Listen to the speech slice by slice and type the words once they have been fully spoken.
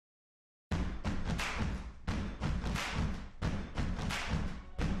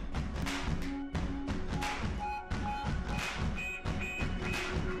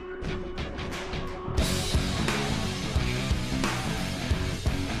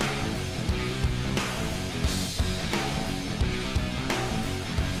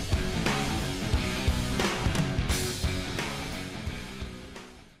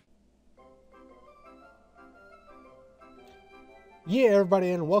Yeah,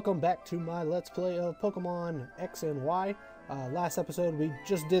 everybody, and welcome back to my Let's Play of Pokemon X and Y. Last episode, we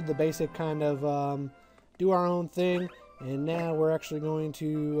just did the basic kind of do our own thing, and now we're actually going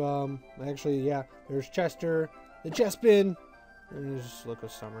to, there's Chester, the Chespin. Let me just look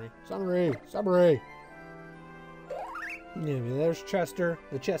at summary. Yeah, there's Chester,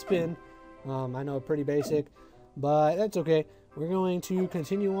 the Chespin. I know, pretty basic, but that's okay. We're going to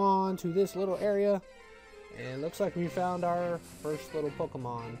continue on to this little area. And it looks like we found our first little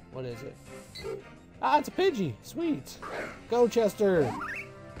Pokemon. What is it? Ah, it's a Pidgey. Sweet. Go, Chester.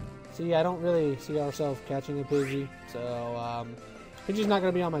 See, I don't really see ourselves catching a Pidgey. So, Pidgey's not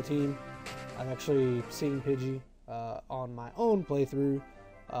going to be on my team. I've actually seen Pidgey on my own playthrough.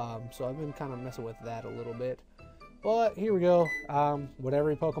 So I've been kind of messing with that a little bit. But here we go. What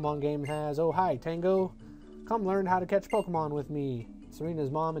every Pokemon game has. Oh, hi, Tango. Come learn how to catch Pokemon with me.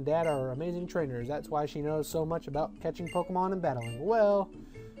 Serena's mom and dad are amazing trainers. That's why she knows so much about catching Pokemon and battling. Well,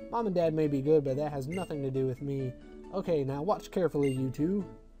 mom and dad may be good, but that has nothing to do with me. Okay, now watch carefully, you two.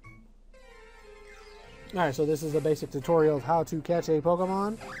 Alright, so this is a basic tutorial of how to catch a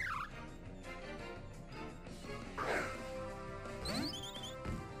Pokemon.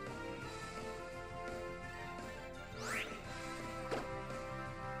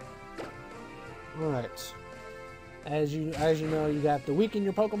 Alright. As you know, you have to weaken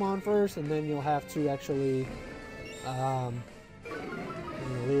your Pokemon first, and then you'll have to actually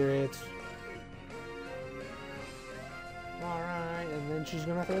lure it. Alright, and then she's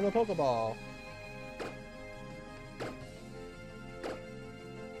gonna throw the Pokeball.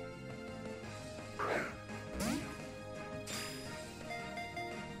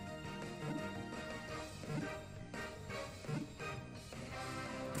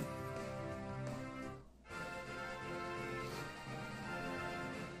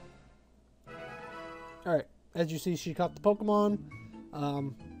 Alright, as you see, she caught the Pokemon.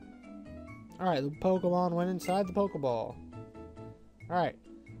 Alright, the Pokemon went inside the Pokeball. Alright,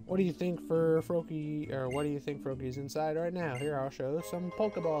 what do you think for Froakie, or what do you think Froakie's inside right now? Here, I'll show some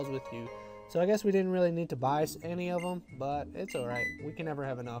Pokeballs with you. So I guess we didn't really need to buy any of them, but it's alright. We can never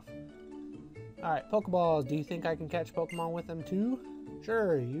have enough. Alright, Pokeballs. Do you think I can catch Pokemon with them too?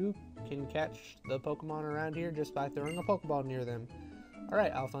 Sure, you can catch the Pokemon around here just by throwing a Pokeball near them.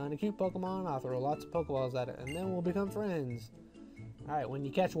 Alright, I'll find a cute Pokemon, I'll throw lots of Pokeballs at it, and then we'll become friends. Alright, when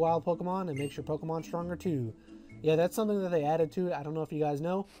you catch wild Pokemon, it makes your Pokemon stronger too. Yeah, that's something that they added to it. I don't know if you guys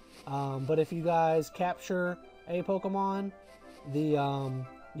know. But if you guys capture a Pokemon, you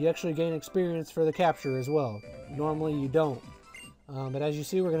actually gain experience for the capture as well. Normally you don't. But as you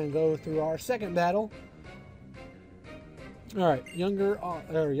see, we're going to go through our second battle. Alright, Youngster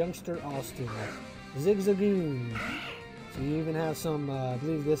Austin. Zigzagoon. So you even have some, I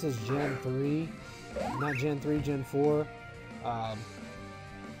believe this is Gen 3. Not Gen 3, Gen 4.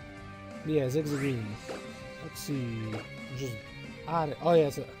 Yeah, Zigzagoon. Let's see. Just odd. Oh, yeah. I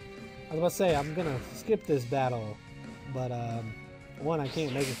was about to say, I'm going to skip this battle. But, one, I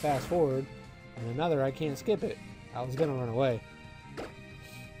can't make it fast forward. And another, I can't skip it. I was going to run away.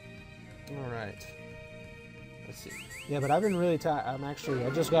 Alright. Let's see. Yeah, but I've been really tired. I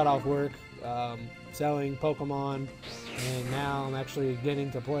just got off work. Selling Pokemon, and now I'm actually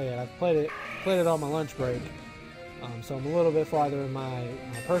getting to play it. I've played it on my lunch break, so I'm a little bit farther in my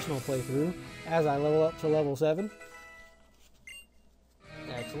personal playthrough as I level up to level 7.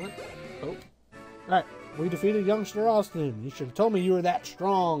 Excellent. Oh, alright, we defeated Youngster Austin. You should have told me you were that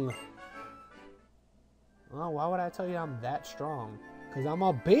strong. Well, why would I tell you I'm that strong? Because I'm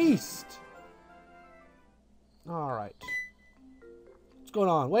a beast. Alright. What's going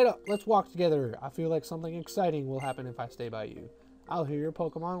on? Wait up, let's walk together. I feel like something exciting will happen if I stay by you. I'll hear your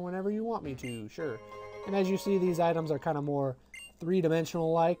Pokemon whenever you want me to, sure. And as you see, these items are kind of more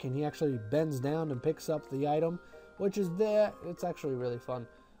three-dimensional like, and he actually bends down and picks up the item, which is it's actually really fun,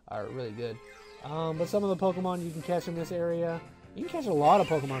 really good. But some of the Pokemon you can catch in this area, you can catch a lot of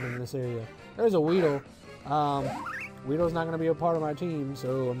Pokemon in this area. There's a Weedle. Weedle's not going to be a part of my team,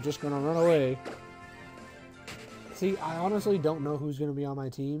 so I'm just going to run away. See, I honestly don't know who's going to be on my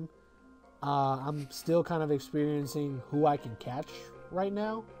team. I'm still kind of experiencing who I can catch right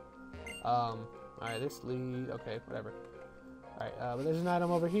now. Alright, this lead... Okay, whatever. Alright, but there's an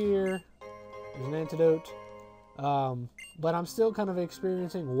item over here. There's an antidote. But I'm still kind of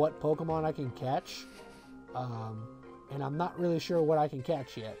experiencing what Pokemon I can catch. And I'm not really sure what I can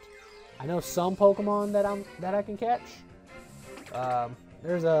catch yet. I know some Pokemon that I can catch.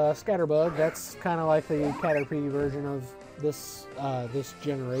 There's a Scatterbug. That's kind of like the Caterpie version of this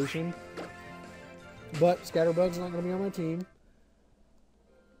generation. But Scatterbug's not going to be on my team.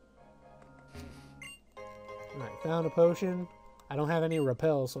 Alright, found a potion. I don't have any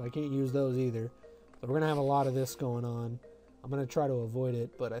repels, so I can't use those either. But we're going to have a lot of this going on. I'm going to try to avoid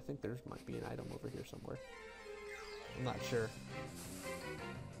it, but I think there might be an item over here somewhere. I'm not sure.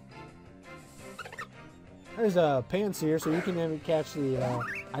 There's a Panseer, so you can even catch the...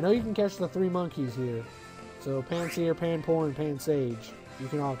 I know you can catch the 3 monkeys here. So Panseer, Panpour, and Pansage, you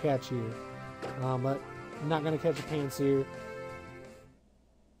can all catch here. But I'm not going to catch a Panseer.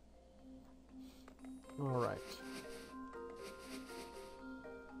 Alright.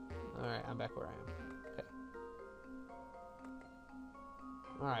 Alright, I'm back where I am. Okay.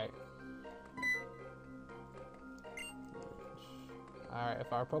 Alright. Alright,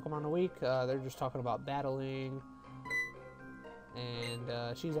 if our Pokemon of the week, they're just talking about battling.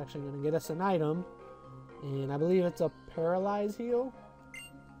 And she's actually going to get us an item. And I believe it's a Paralyze Heal.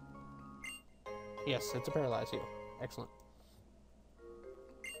 Yes, it's a Paralyze Heal. Excellent.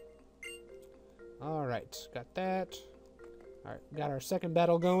 Alright, got that. Alright, got our second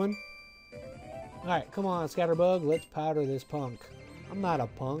battle going. Alright, come on, Scatterbug, let's powder this punk. I'm not a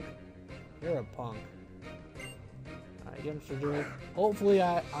punk. You're a punk. Alright, Youngster Drill. Hopefully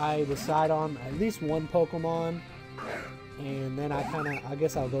I decide on at least one Pokemon. And then I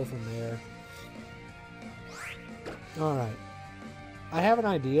guess I'll go from there. Alright. I have an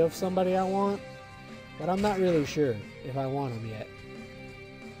idea of somebody I want, but I'm not really sure if I want them yet.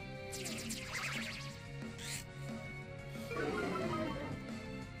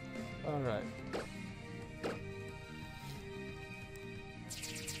 Alright.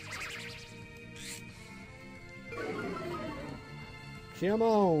 Come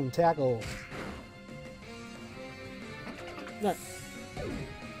on, tackle. No.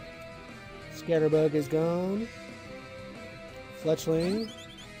 Scatterbug is gone. Fletchling.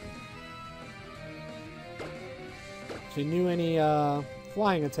 If you knew any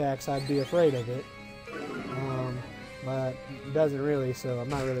flying attacks, I'd be afraid of it. But it doesn't really, so I'm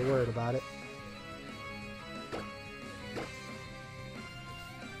not really worried about it.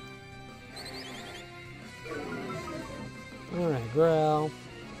 Alright, Growl.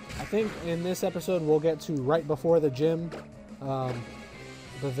 I think in this episode we'll get to right before the gym. But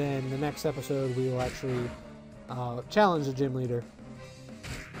then the next episode we will actually challenge the gym leader.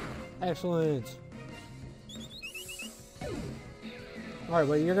 Excellent. Alright,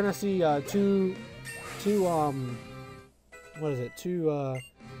 well you're gonna see two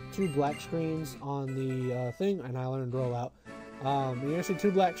black screens on the thing, and I learned rollout. You're gonna see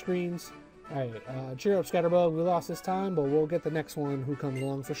 2 black screens. Alright, cheer up, Scatterbug. We lost this time, but we'll get the next one who comes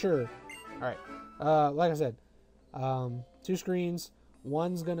along for sure. Alright, like I said, 2 screens. You're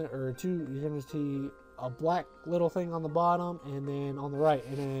gonna see a black little thing on the bottom, and then on the right.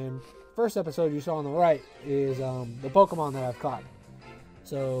 And then first episode you saw on the right is the Pokemon that I've caught.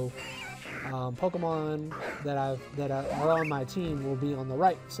 So Pokemon that are on my team will be on the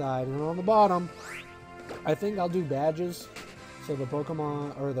right side, and on the bottom, I think I'll do badges. So the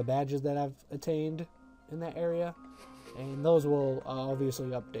Pokemon or the badges that I've attained in that area, and those will obviously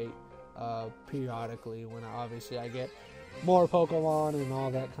update periodically when I get more Pokemon and all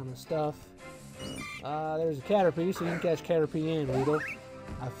that kind of stuff. There's a Caterpie, so you can catch Caterpie and Weedle.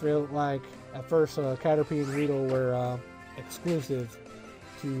 I feel like at first Caterpie and Weedle were exclusive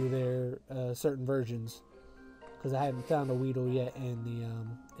to their certain versions, because I hadn't found a Weedle yet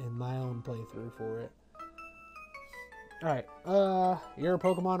in my own playthrough for it. Alright, your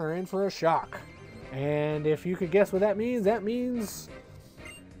Pokemon are in for a shock. And if you could guess what that means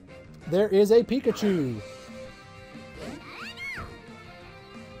there is a Pikachu.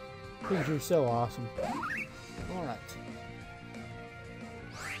 Pikachu's so awesome. Alright.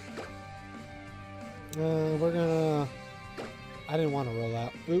 We're gonna... I didn't want to roll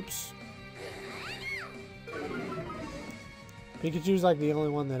out. Oops. Pikachu's like the only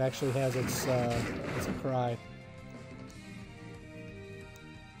one that actually has its cry.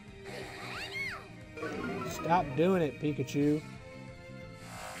 Stop doing it, Pikachu.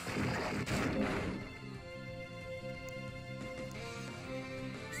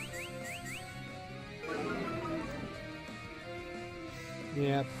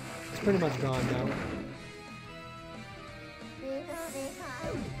 Yeah, it's pretty much gone now.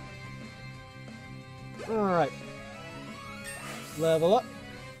 Alright. Level up.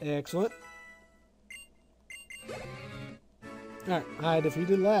 Excellent. Alright, I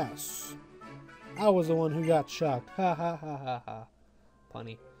defeated Lass. I was the one who got shocked. Ha ha ha ha ha.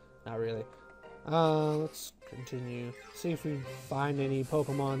 Punny. Not really. Let's continue. See if we can find any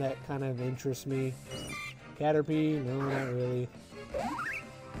Pokemon that kind of interest me. Caterpie? No, not really.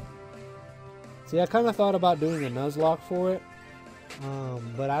 See, I kind of thought about doing a Nuzlocke for it.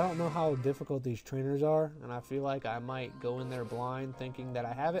 But I don't know how difficult these trainers are, and I feel like I might go in there blind thinking that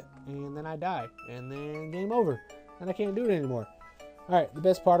I have it, and then I die, and then game over, and I can't do it anymore. Alright, the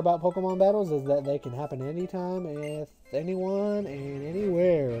best part about Pokemon battles is that they can happen anytime, with anyone, and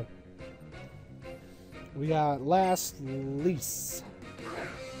anywhere. We got Lease.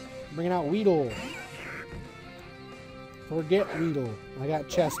 Bringing out Weedle. Forget Weedle. I got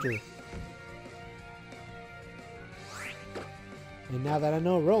Chester. And now that I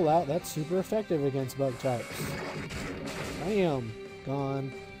know Rollout, that's super effective against bug types. Bam!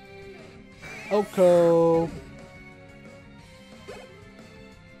 Gone. Oko.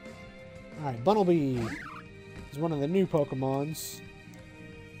 Alright, Bunnelby is one of the new Pokemons.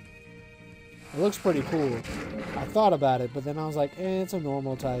 It looks pretty cool. I thought about it, but then I was like, it's a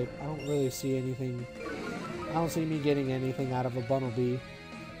normal type. I don't really see anything. I don't see me getting anything out of a Bunnelby.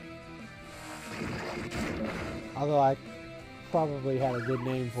 Although I probably had a good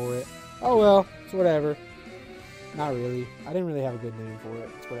name for it. Oh well, it's whatever. Not really. I didn't really have a good name for it.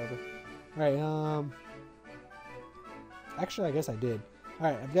 It's whatever. Alright, actually, I guess I did.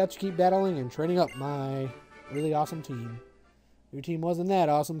 Alright, I've got to keep battling and training up my really awesome team. Your team wasn't that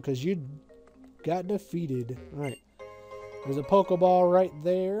awesome because you got defeated. Alright. There's a Pokeball right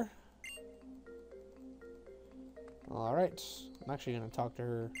there. Alright. I'm actually going to talk to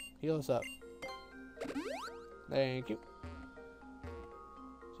her. Heal us up. Thank you.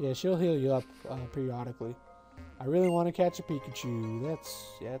 Yeah, she'll heal you up periodically. I really want to catch a Pikachu.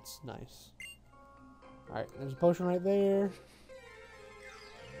 That's nice. Alright, there's a potion right there.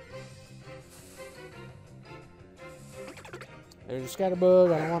 There's a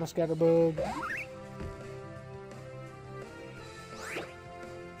Scatterbug. I don't want a Scatterbug.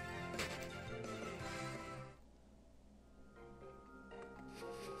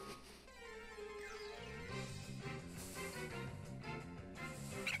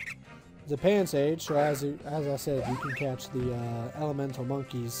 It's a Pansage, so as I said, you can catch the elemental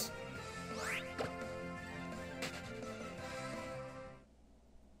monkeys.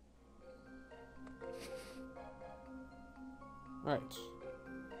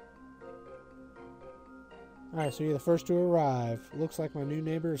 Alright, so you're the first to arrive. Looks like my new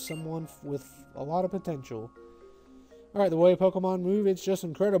neighbor is someone with a lot of potential. Alright, the way Pokemon move, it's just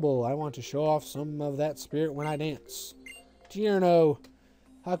incredible. I want to show off some of that spirit when I dance. Tierno,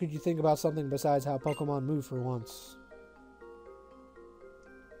 how could you think about something besides how Pokemon move for once?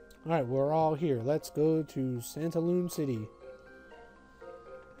 Alright, we're all here. Let's go to Santalune City.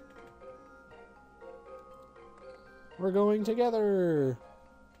 We're going together.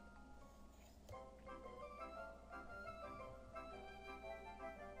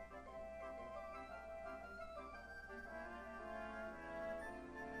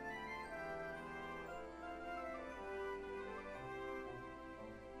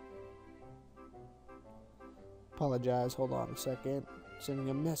 Apologize, hold on a second. Sending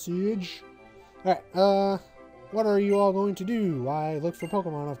a message. Alright, what are you all going to do? Why, look for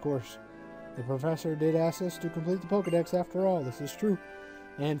Pokemon, of course. The professor did ask us to complete the Pokedex after all. This is true.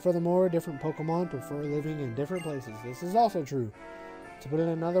 And furthermore, different Pokemon prefer living in different places. This is also true. To put it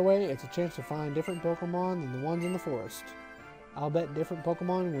another way, it's a chance to find different Pokemon than the ones in the forest. I'll bet different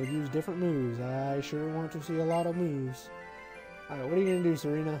Pokemon will use different moves. I sure want to see a lot of moves. Alright, what are you going to do,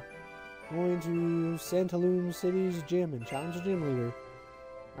 Serena? Going to Santalune City's gym and challenge the gym leader.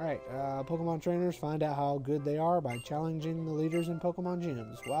 Alright, Pokemon trainers find out how good they are by challenging the leaders in Pokemon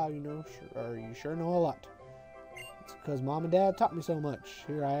gyms. Wow, you sure know a lot. It's because Mom and Dad taught me so much.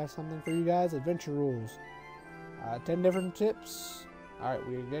 Here, I have something for you guys, adventure rules. 10 different tips. Alright,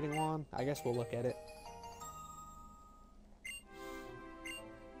 we're getting one. I guess we'll look at it.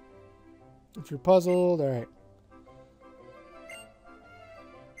 If you're puzzled, alright.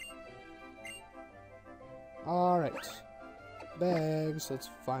 Alright. Bags. Let's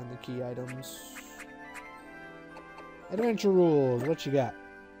find the key items. Adventure rules. What you got?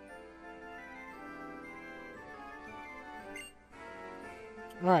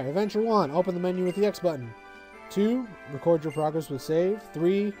 Alright, Adventure 1. Open the menu with the X button. 2. Record your progress with save.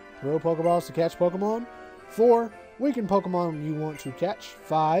 3. Throw Pokeballs to catch Pokemon. 4. Weaken Pokemon you want to catch.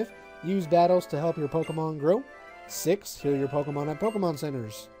 5. Use battles to help your Pokemon grow. 6. Heal your Pokemon at Pokemon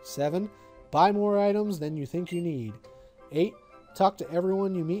Centers. 7. Buy more items than you think you need. 8. Talk to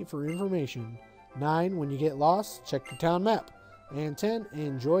everyone you meet for information. 9. When you get lost, check your town map. And 10.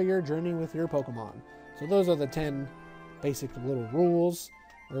 Enjoy your journey with your Pokemon. So those are the 10 basic little rules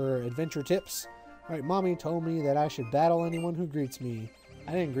or adventure tips. Alright, Mommy told me that I should battle anyone who greets me.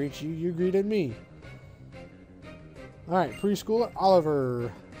 I didn't greet you, you greeted me. Alright, preschooler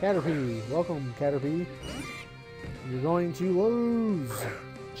Oliver. Caterpie. Welcome, Caterpie. You're going to lose.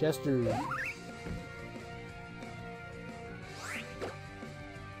 Chester.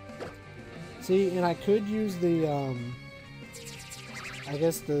 See, and I could use the, I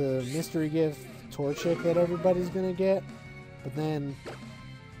guess the mystery gift Torchic that everybody's gonna get, but then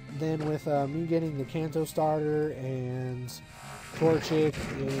with me getting the Kanto starter and Torchic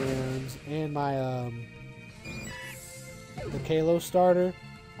and my the Kalos starter,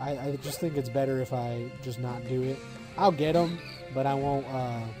 I just think it's better if I just not do it. I'll get them, but I won't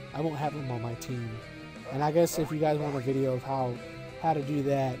have them on my team. And I guess if you guys want a video of how to do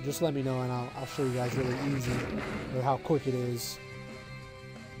that, just let me know and I'll show you guys really easy, or how quick it is.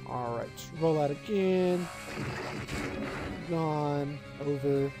 Alright, roll out again. Gone.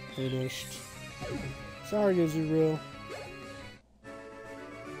 Over. Finished. Sorry, Gazoo.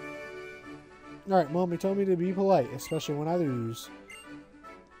 Alright, Mommy told me to be polite, especially when I lose.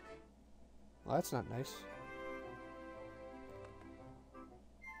 Well, that's not nice.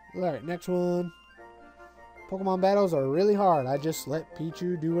 Alright, next one. Pokemon battles are really hard. I just let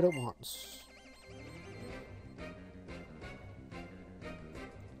Pichu do what it wants.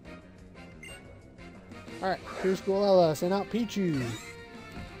 Alright, Preschool Ella, send out Pichu.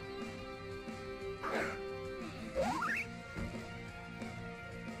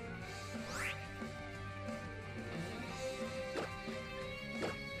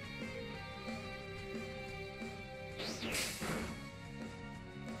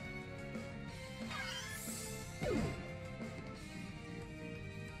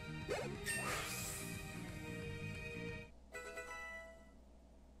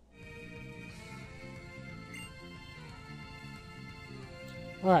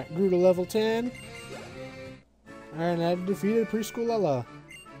 Alright, grew to level 10. And I defeated Preschool Ella.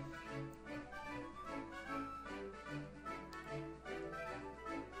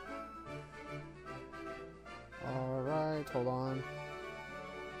 Alright, hold on.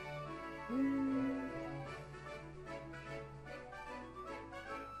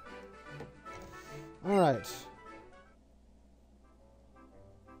 Alright.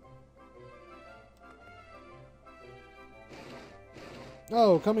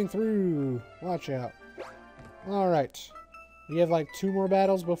 Oh, coming through. Watch out. Alright. We have like 2 more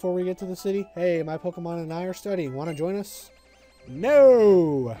battles before we get to the city. Hey, my Pokemon and I are studying. Want to join us?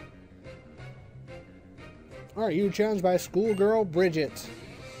 No! Alright, you were challenged by schoolgirl Bridget.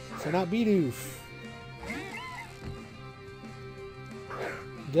 So not Bidoof.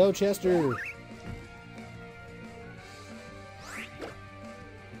 Go, Chester.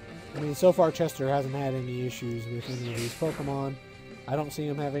 I mean, so far Chester hasn't had any issues with any of these Pokemon. I don't see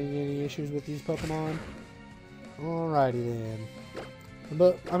him having any issues with these Pokemon. Alrighty then.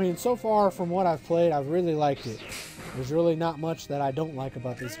 But, I mean, so far from what I've played, I've really liked it. There's really not much that I don't like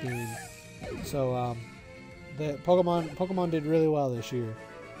about this game. So, the Pokemon did really well this year.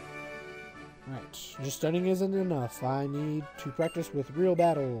 Alright, just studying isn't enough. I need to practice with real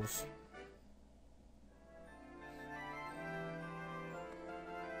battles.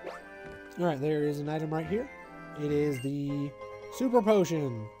 Alright, there is an item right here. It is the Super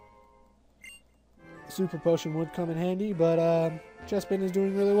Potion. Super Potion would come in handy, but Chespin is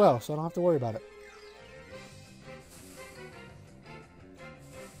doing really well, so I don't have to worry about it.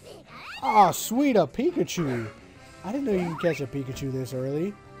 Ah, oh, sweet, a Pikachu. I didn't know you could catch a Pikachu this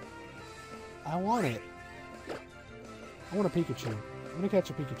early. I want it. I want a Pikachu. I'm going to catch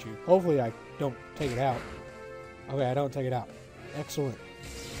a Pikachu. Hopefully I don't take it out. Okay, I don't take it out. Excellent.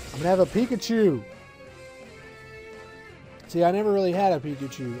 I'm going to have a Pikachu. See, I never really had a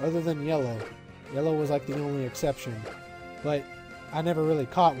Pikachu other than Yellow. Yellow was like the only exception. But I never really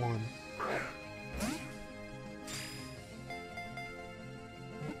caught one.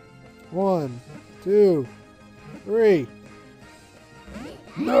 One, two, three.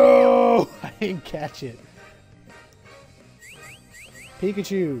 No! I didn't catch it.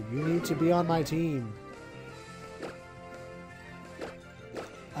 Pikachu, you need to be on my team.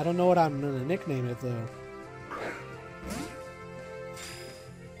 I don't know what I'm going to nickname it, though.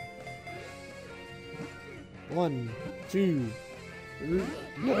 One, two, three.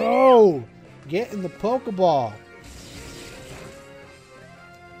 No! Get in the Pokeball.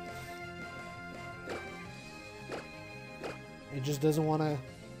 It just doesn't want to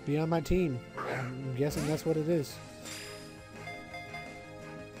be on my team. I'm guessing that's what it is.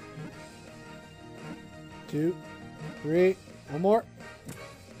 2, 3, one more.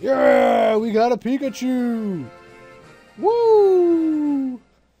 Yeah! We got a Pikachu! Woo!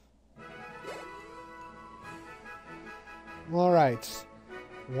 Alright.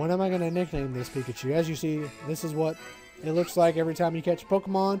 What am I going to nickname this Pikachu? As you see, this is what it looks like every time you catch a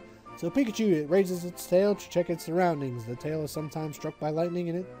Pokemon. So Pikachu, it raises its tail to check its surroundings. The tail is sometimes struck by lightning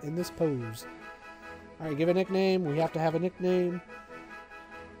in this pose. Alright, give a nickname. We have to have a nickname.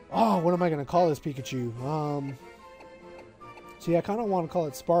 Oh, what am I going to call this Pikachu? See, I kind of want to call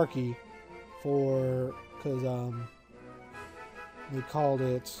it Sparky because they called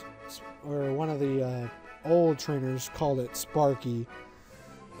it, or one of the old trainers called it Sparky,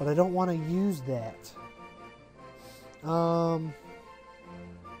 but I don't want to use that.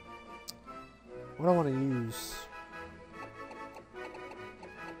 What do I want to use?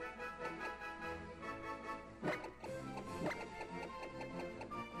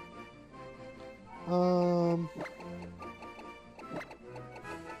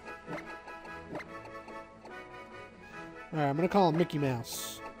 Alright, I'm going to call him Mickey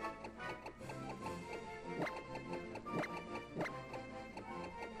Mouse.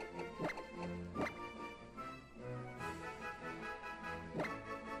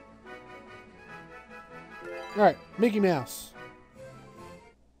 Alright, Mickey Mouse.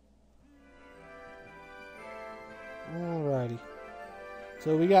 Alrighty.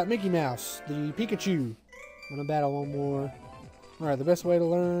 So we got Mickey Mouse, the Pikachu. I'm going to battle one more. Alright, the best way to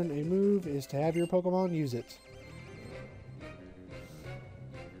learn a move is to have your Pokemon use it.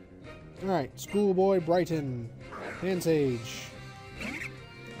 Alright, Schoolboy Brighton. Pansage.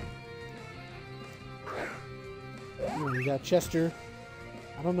 We got Chester.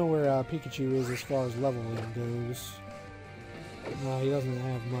 I don't know where Pikachu is as far as leveling goes. He doesn't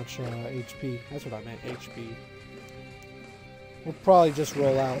have much HP. That's what I meant, HP. We'll probably just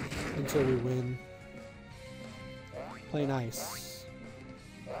roll out until we win. Play nice.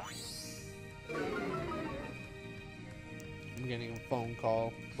 I'm getting a phone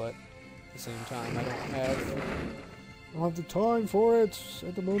call, but at the same time, I don't have the time for it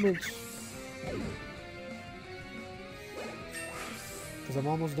at the moment. Because I'm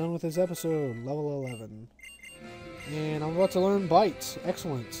almost done with this episode, level 11. And I'm about to learn Bite.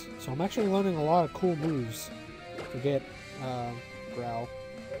 Excellent. So I'm actually learning a lot of cool moves. Forget Growl.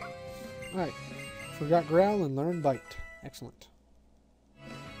 Alright. Forgot Growl and learn Bite. Excellent.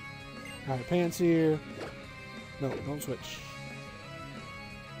 Alright, Pansear. No, don't switch.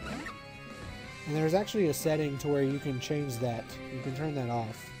 And there's actually a setting to where you can change that. You can turn that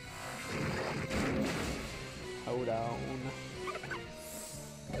off. Hold on.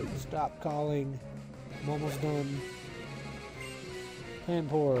 Stop calling. I'm almost done.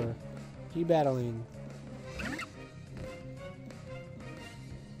 Panpour. Keep battling.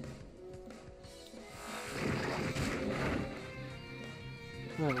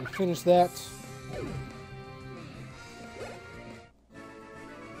 Alright, we finished that.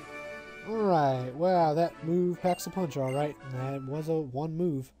 Alright, wow, that move packs a punch, alright. That was a one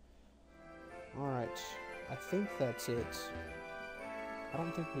move. Alright, I think that's it. I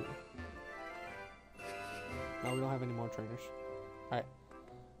don't think we... No, we don't have any more trainers. Alright.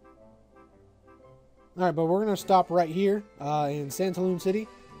 Alright, but we're going to stop right here in Santalune City,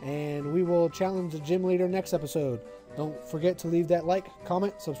 and we will challenge the gym leader next episode. Don't forget to leave that like,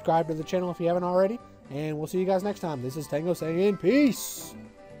 comment, subscribe to the channel if you haven't already, and we'll see you guys next time. This is Tango saying peace!